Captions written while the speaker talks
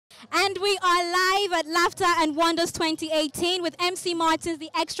And we are live at Laughter and Wonders 2018 with MC Martins, the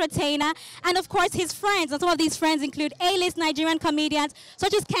extra-tainer, and of course his friends. And some of these friends include A-list Nigerian comedians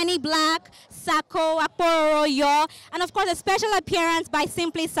such as Kenny Black, Sako, Akpororo, Yo, and of course a special appearance by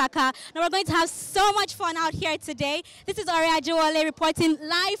Simply Saka. Now we're going to have so much fun out here today. This is Oria Joale reporting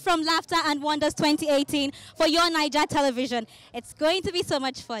live from Laughter and Wonders 2018 for your Naija television. It's going to be so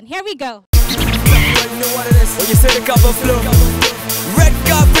much fun. Here we go. You know what it is. When you say the cover flow, red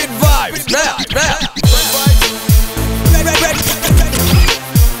carpet vibes. Red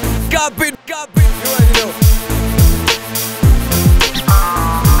carpet. You already know.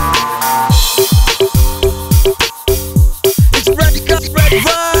 It's red carpet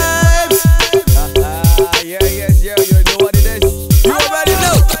vibes. Yeah. You know what it is. You already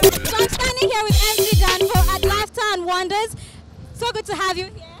know. So I'm standing here with MC Danfo at Laughter and Wonders. So good to have you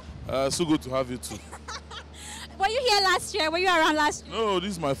here. So good to have you too. Were you here last year? Were you around last year? No,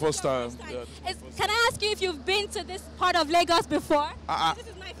 this is my first time. Can I ask you if you've been to this part of Lagos before? This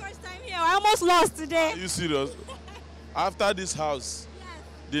is my first time here. I almost lost today. Are you serious? After this house,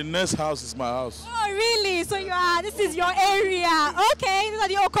 the next house is my house. Oh, really? So this is your area. Okay, these are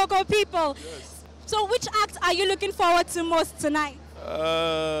the Okoko people. Yes. So which act are you looking forward to most tonight?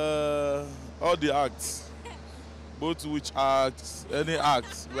 All the acts. Both which acts, any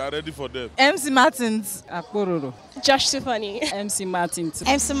acts, we are ready for them. MC Martins, Akpororo. Josh Tiffany. MC Martins.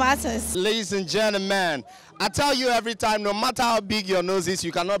 MC Martins. Ladies and gentlemen, I tell you every time, no matter how big your nose is,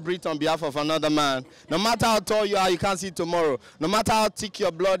 you cannot breathe on behalf of another man. No matter how tall you are, you can't see tomorrow. No matter how thick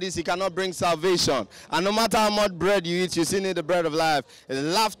your blood is, you cannot bring salvation. And no matter how much bread you eat, you still need the bread of life. It's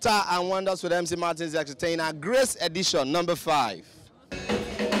Laughter and Wonders with MC Martins, the Entertainer, Grace Edition, number 5.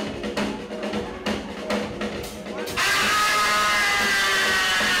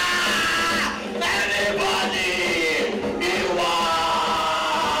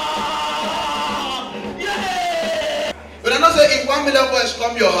 If 1 million boys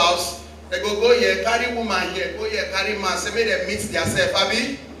come your house, they go here, carry woman here, go here, carry man, say make them meet themselves,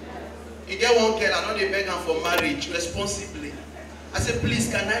 Abi. You get one girl, I know they beg her for marriage responsibly. I say, please,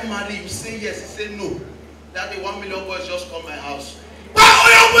 can I marry you? Say yes, he say no. That the 1 million boys just come my house. Why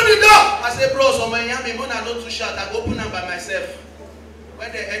open the door? I say, bro, so my yummy, when I not too short, I go open them by myself.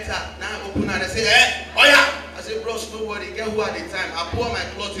 When they enter, now I open her, they say, oh yeah. I say, bros, no worry, get who at the time. I pour my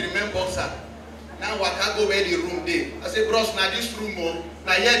clothes to remain boxer. Now I can't go where the room day. I say, bros, now this room,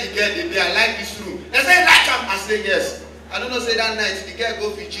 now here the girl they I like this room. They say, like him. I say, yes. I don't know, say that night, the girl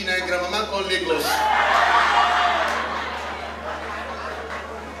go Fiji and grandmama call Lagos.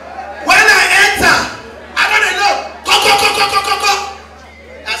 When I enter, I don't know, go.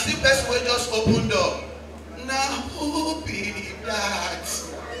 I see person will just open door. Now who be that?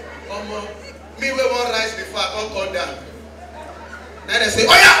 Me we won't rise before I come down. Now they say,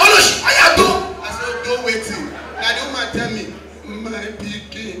 oh yeah, Oloshi, oh yeah, do. I said, don't wait till. Now the woman tell me, my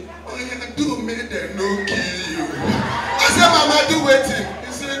pikin, oh yeah, do me, they no kill you. I said, mama, do waiting.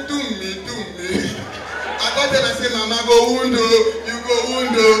 He said, do me. I got them and say, mama, go window, you go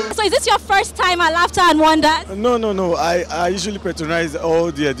window. So is this your first time at Laughter and Wonders? No. I usually patronize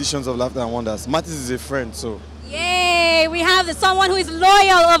all the editions of Laughter and Wonders. Martins is a friend, so. Yay, we have someone who is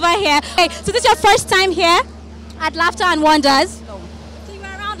loyal over here. Okay, so this is your first time here at Laughter and Wonders? No. So you were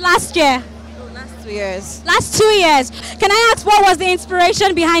around last year? No, last 2 years. Last 2 years. Can I ask what was the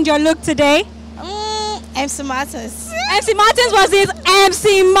inspiration behind your look today? MC Martins. MC Martins was his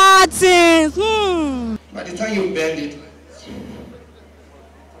MC Martins. By the time you bend it,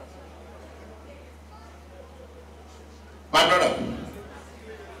 my brother,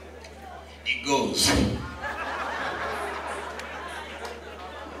 it goes.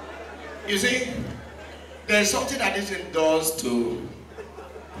 You see, there's something that this thing does to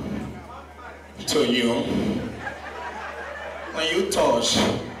you. When you touch,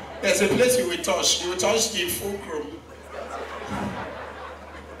 there's a place you will touch. You will touch the fulcrum.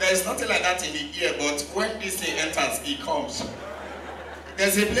 There's nothing like that in the ear, but when this thing enters, it comes.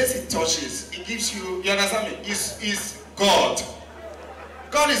 There's a place it touches. It gives you understand me? It's God.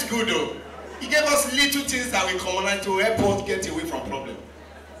 God is good though. He gave us little things that we command to help us get away from problems.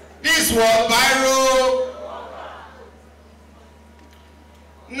 This was viral.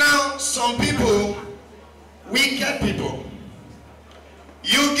 Now, some people, wicked people,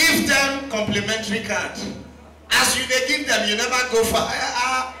 you give them complimentary card. As you they give them, you never go for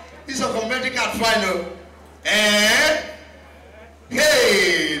this is a complimentary card final. Hey,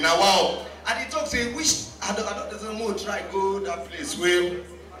 now wow. And he talks say, which I don't know, try go that place where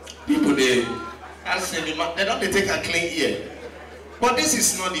people they don't take a clean ear. But this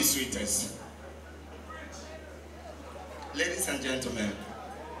is not the sweetest. Ladies and gentlemen,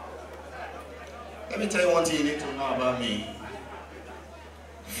 Let me tell you one thing you need to know about me.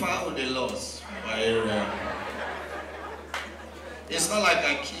 Follow the laws. It's not like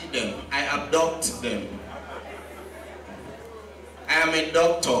I kill them, I abduct them. I am a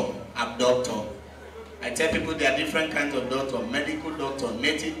doctor, abductor. I tell people there are different kinds of doctor: medical doctor,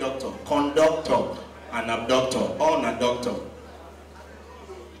 native doctor, conductor, and abductor. All are doctor.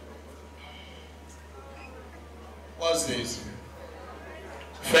 What's this?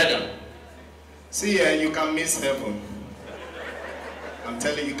 Feather. See, you can miss heaven. I'm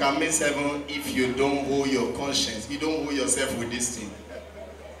telling you, you can miss heaven if you don't hold your conscience. You don't hold yourself with this thing.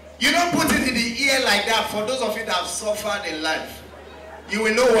 You don't put it in the ear like that. For those of you that have suffered in life, you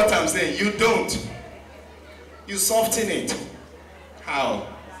will know what I'm saying. You don't. You soften it. How?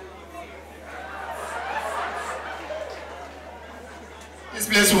 This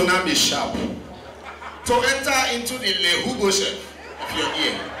place will not be sharp. To enter into the lehuboshe of your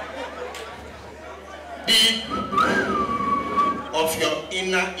ear, of your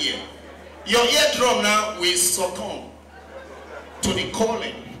inner ear. Your eardrum now will succumb to the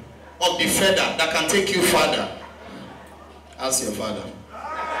calling of the feather that can take you further. Ask your father.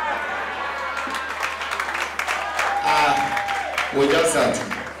 We just that.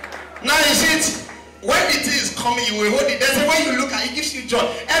 Now is it, when it is coming, you will hold it. There's a way you look at it, gives you joy.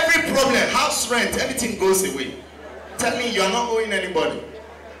 Every problem, house rent, everything goes away. Tell me you are not owing anybody.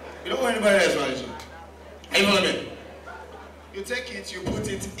 You don't owe anybody else, right? Are you following me? You take it, you put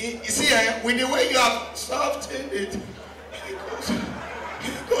it in. You see, with the way you have softened it, it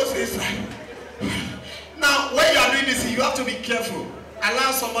goes inside. Now, when you are doing this, you have to be careful.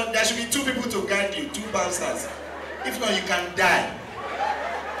 Allow someone, there should be 2 people to guide you, 2 bouncers. If not, you can die.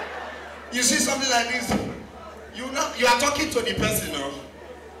 You see something like this, you are talking to the person,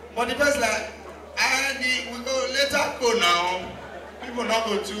 but the person like, we go later go now. People not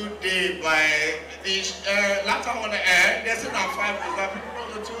go today by this last time on the air. There's not 5 people. People not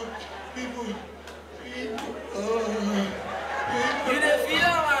go to people.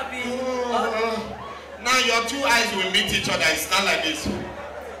 Now your 2 eyes will meet each other. It's not like this.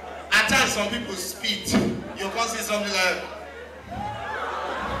 At times some people spit. You can see something like.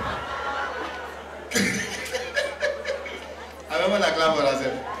 I remember that clap for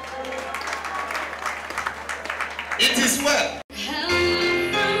myself. It is well.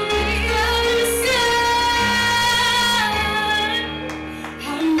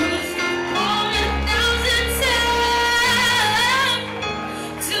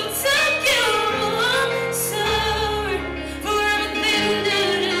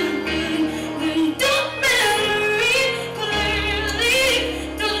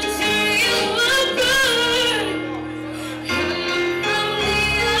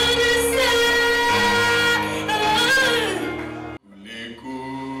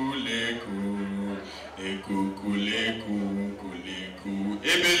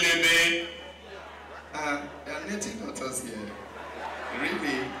 There are native daughters here.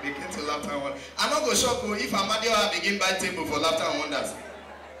 Really, they came to Laughter and Wonders. I'm not going to shock you if Amadioha begin by table for Laughter and Wonders.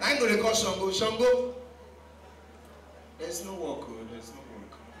 I'm going to call Shango. Shango, there's no work. There's no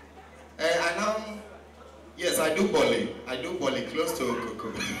work. And now, yes, I do bolly. I do bolly close to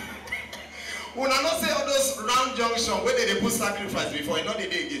Coco. When I not say all those round junction where they put sacrifice before, you know they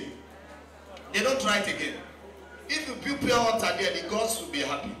did again. They don't try it again. If you put pure water there, the gods will be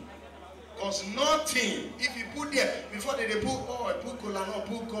happy. Because nothing, if you put there, before they put oil, put cola,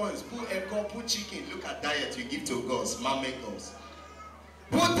 put coins, put egg, put chicken, look at diet you give to gods, man-made gods.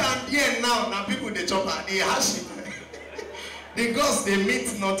 Put them there now people they chop and they hash it. The gods, they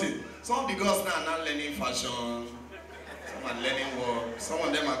meet nothing. Some of the gods now are not learning fashion, some are learning work, some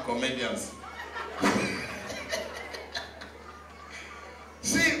of them are comedians.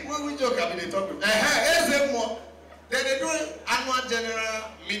 See, when we joke, I mean, they talk about then they do annual general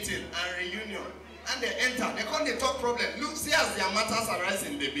meeting and reunion. And they enter. They come, they talk problem. Look, see as their matters arise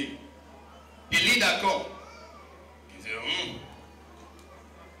in the bill. The leader come. He say,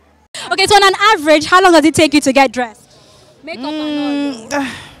 Okay, so on an average, how long does it take you to get dressed? Makeup and all. I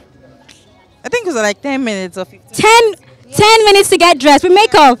think it was like 10 minutes or 15. 10 minutes to get dressed with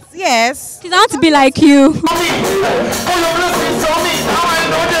makeup? Yes. She's out to be like you.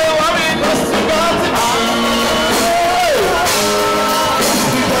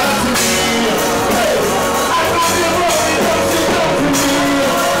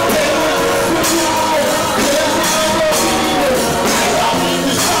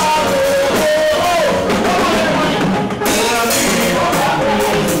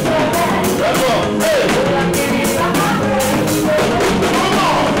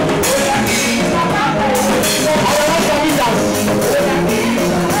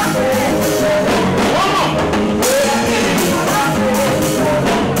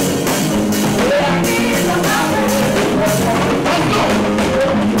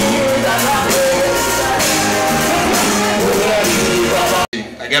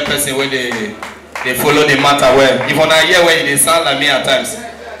 I get person where they follow the matter well. If on a year where they sound like me at times.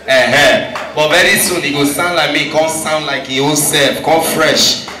 But very soon he go sound like me, come sound like he own self, come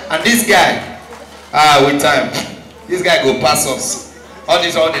fresh. And this guy, with time, this guy go pass us. All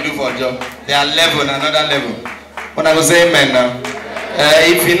this all they do for a job. They are level, another level. But I go say amen now.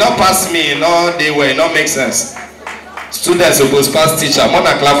 If he not pass me, no they way, not make sense. Students supposed pass teacher. I'm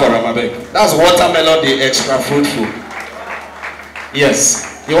gonna clap for Ramabek. That's watermelon, the extra fruitful. Yes.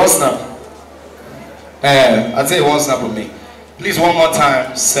 You want snap? I'd say you want snap with me. Please one more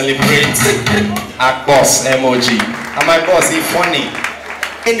time celebrate our boss emoji. And my boss, he's funny.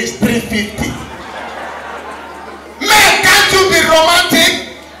 And it's 350. Man, can't you be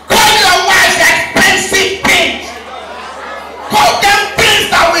romantic? Call your wives expensive things. Call them things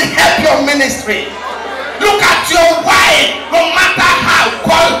that will help your ministry. Look at your wife, no matter how,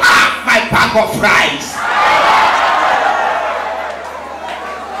 call her my bag of rice.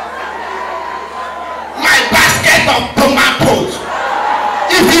 My basket of tomatoes.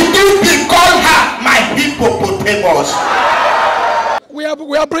 If you do this, call her my hippopotamus. We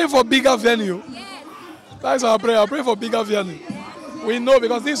are praying for bigger venue. Yes. That's our prayer. Pray for bigger venue. Yes. We know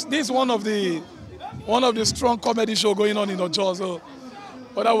because this is one of the strong comedy show going on in Ojo. So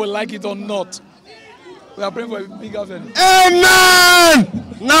whether we like it or not, we are praying for a bigger venue. Amen.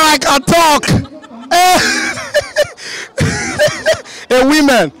 Now I can talk. Hey,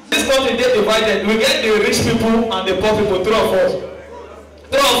 women. This country is divided. We get the rich people and the poor people. Three of us.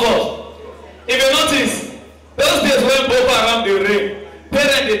 If you notice, those days when Boko Haram they rain,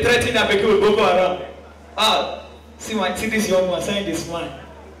 parents they threaten their baby with Boko Haram. See this young man saying this man.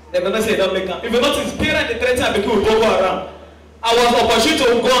 They're gonna say don't make him. If you notice, parents they threaten their baby with Boko Haram. I was opportune to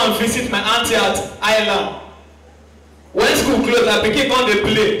go and visit my auntie at Ireland. When school closed, I became on the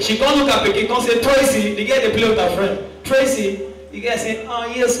play. She can't look at Becky, can't say Tracy. The girl they play with her friend. Tracy. The guy say, oh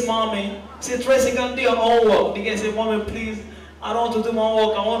yes, mommy. Say, Tracy, can do your own work. The guy say, mommy, please, I don't want to do my own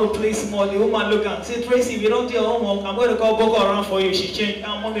work. I want to play small. The woman look at say, Tracy, if you don't do your own work, I'm going to call Boko Haram for you. She changed.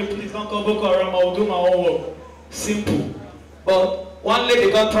 Oh, mommy, please don't call Boko Haram. I will do my own work. Simple. But one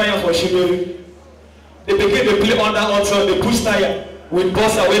lady got trying for Shibiri. They begin to play under hot sun. They push tire with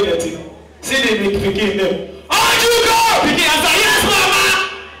boss away the thing. See the begin them. Oh, you go! Begin answer, yes, mama.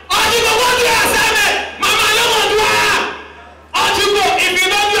 Oh, you go, what do you assignment? Mama, I don't want to do it. Oh, you go, if you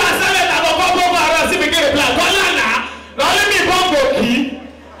don't do assignment, I will come over and see begin to plan. Call her now. Now let me bomb go key.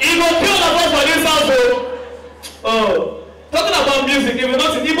 He will kill the boss for this house. Oh, talking about music, if you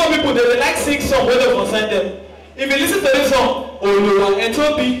notice, Igbo people, they like sing songs where they concern them. If you listen to this song, Oluwa,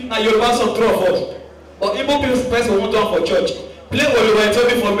 Etobi, now Yoruba song, true of us. But Igbo people person won't do it for church. Play Oluwa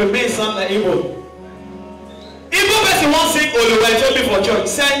Etobi for me, may sound like Igbo. Igbo person won't sing Oluwa Etobi for church.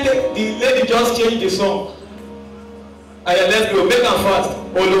 Send the lady just change the song. Alright, let's go. Make them fast.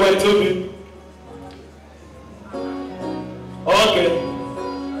 Oluwa Etobi. Okay.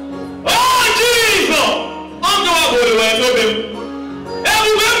 Oh Jesus! I'm going to Oluwa Etobi.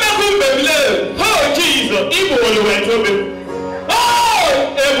 Everywhere make them believe. Oh Jesus! Igbo Oluwa Etobi. Oh!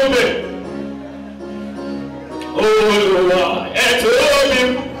 Everywhere. Oluwa Etobi.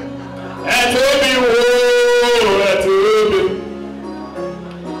 Etobi wo Etobi.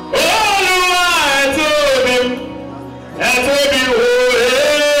 Oluwa Etobi. Etobi wo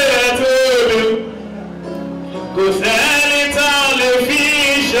Etobi. Kò sẹ́ni tá a lè fi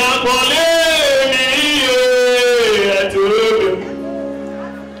ṣàpọ́nlé mi Etobi.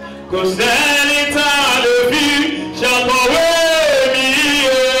 Kò sẹ́ni tá a lè fi ṣàpọ́nlé mi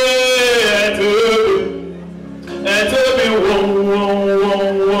Etobi. Etobi wo.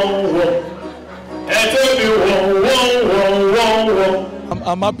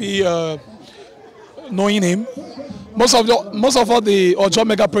 I'm happy knowing him. Most of all the Ojo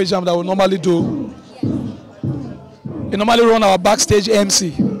Mega program that we normally do, we normally run our backstage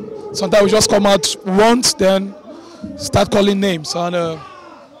MC. Sometimes we just come out once, then start calling names. And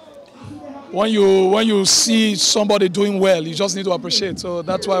when you see somebody doing well, you just need to appreciate. So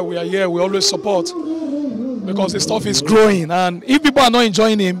that's why we are here. We always support because the stuff is growing. And if people are not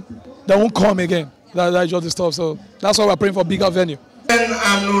enjoying him, they won't come again. That's just the stuff. So that's why we're praying for bigger venue. Men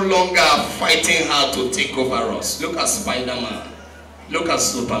are no longer fighting hard to take over us. Look at Spider-Man. Look at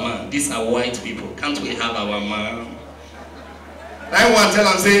Superman. These are white people. Can't we have our man? I want to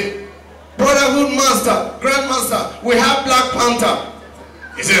tell them, say, Brotherhood Master, Grandmaster, we have Black Panther.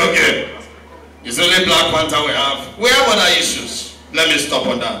 He said, okay. It's only Black Panther we have. We have other issues. Let me stop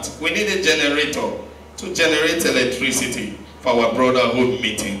on that. We need a generator to generate electricity for our Brotherhood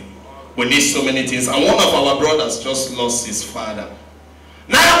meeting. We need so many things. And one of our brothers just lost his father.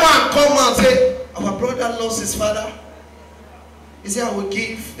 Now one come and say, our brother lost his father. He said, I will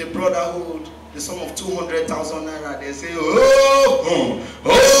give the brotherhood the sum of 200,000 naira. They say, oh,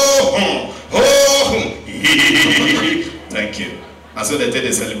 thank you. And so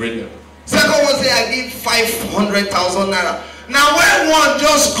they celebrate them. Second one say, I give 500,000 naira. Now when one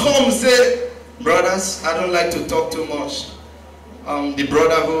just comes say, brothers, I don't like to talk too much. The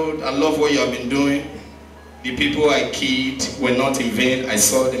brotherhood, I love what you have been doing. The people I killed were not in vain. I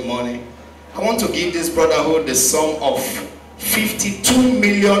saw the money. I want to give this brotherhood the sum of 52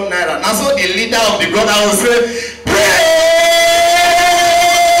 million naira. Now so the leader of the brotherhood say, praise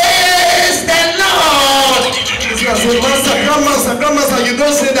the Lord. I say, grandmaster, you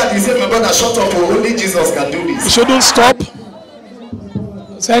don't say that. He said, my brother, shut up. Only Jesus can do this. You shouldn't stop.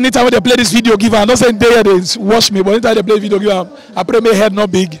 So anytime they play this video, give am. I'm not saying they watch me, but anytime they play video, give am. I pray my head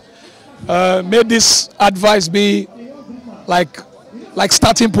not big. May this advice be like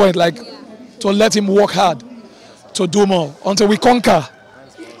starting point, like to let him work hard, to do more until we conquer.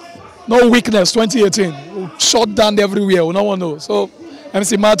 No weakness. 2018, we'll shut down everywhere. No one knows. So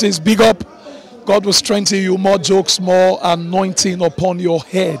MC Martins, big up. God will strengthen you. More jokes, more anointing upon your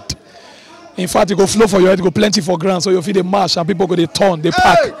head. In fact, it go flow for your head, it go plenty for ground, so you feel the march and people go they turn, they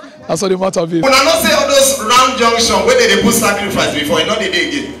pack. That's all the matter of it. When I not say all those round junction where they put sacrifice before, you know they did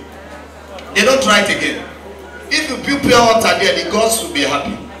again. They don't try it again. If you put pure water there, the gods will be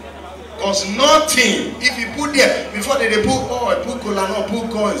happy. Because nothing, if you put there, before they put oil, put cola, no,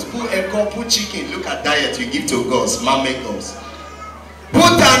 put coins, put egg, put chicken, look at diet you give to gods, man make gods.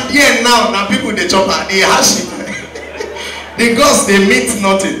 Put them there now people they chop and they hash it. The gods they meet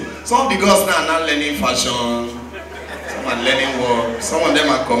nothing. Some of the girls now are not learning fashion, some are learning work, some of them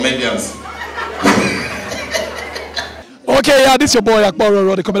are comedians. Okay, yeah, this is your boy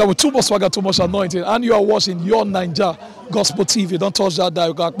Akpororo, the comedian with too much swagger, too much anointing, and you are watching your Naija Gospel TV. Don't touch that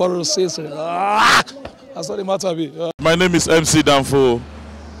dial, Akpororo says it. That's all the matter of it. My name is MC Danfo,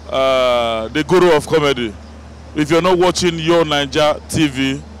 the guru of comedy. If you're not watching your Naija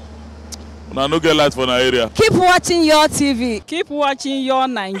TV, I no get light for Nigeria. Keep watching your TV. Keep watching your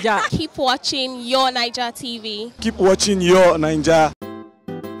Naija. Keep watching your Naija TV. Keep watching your Naija.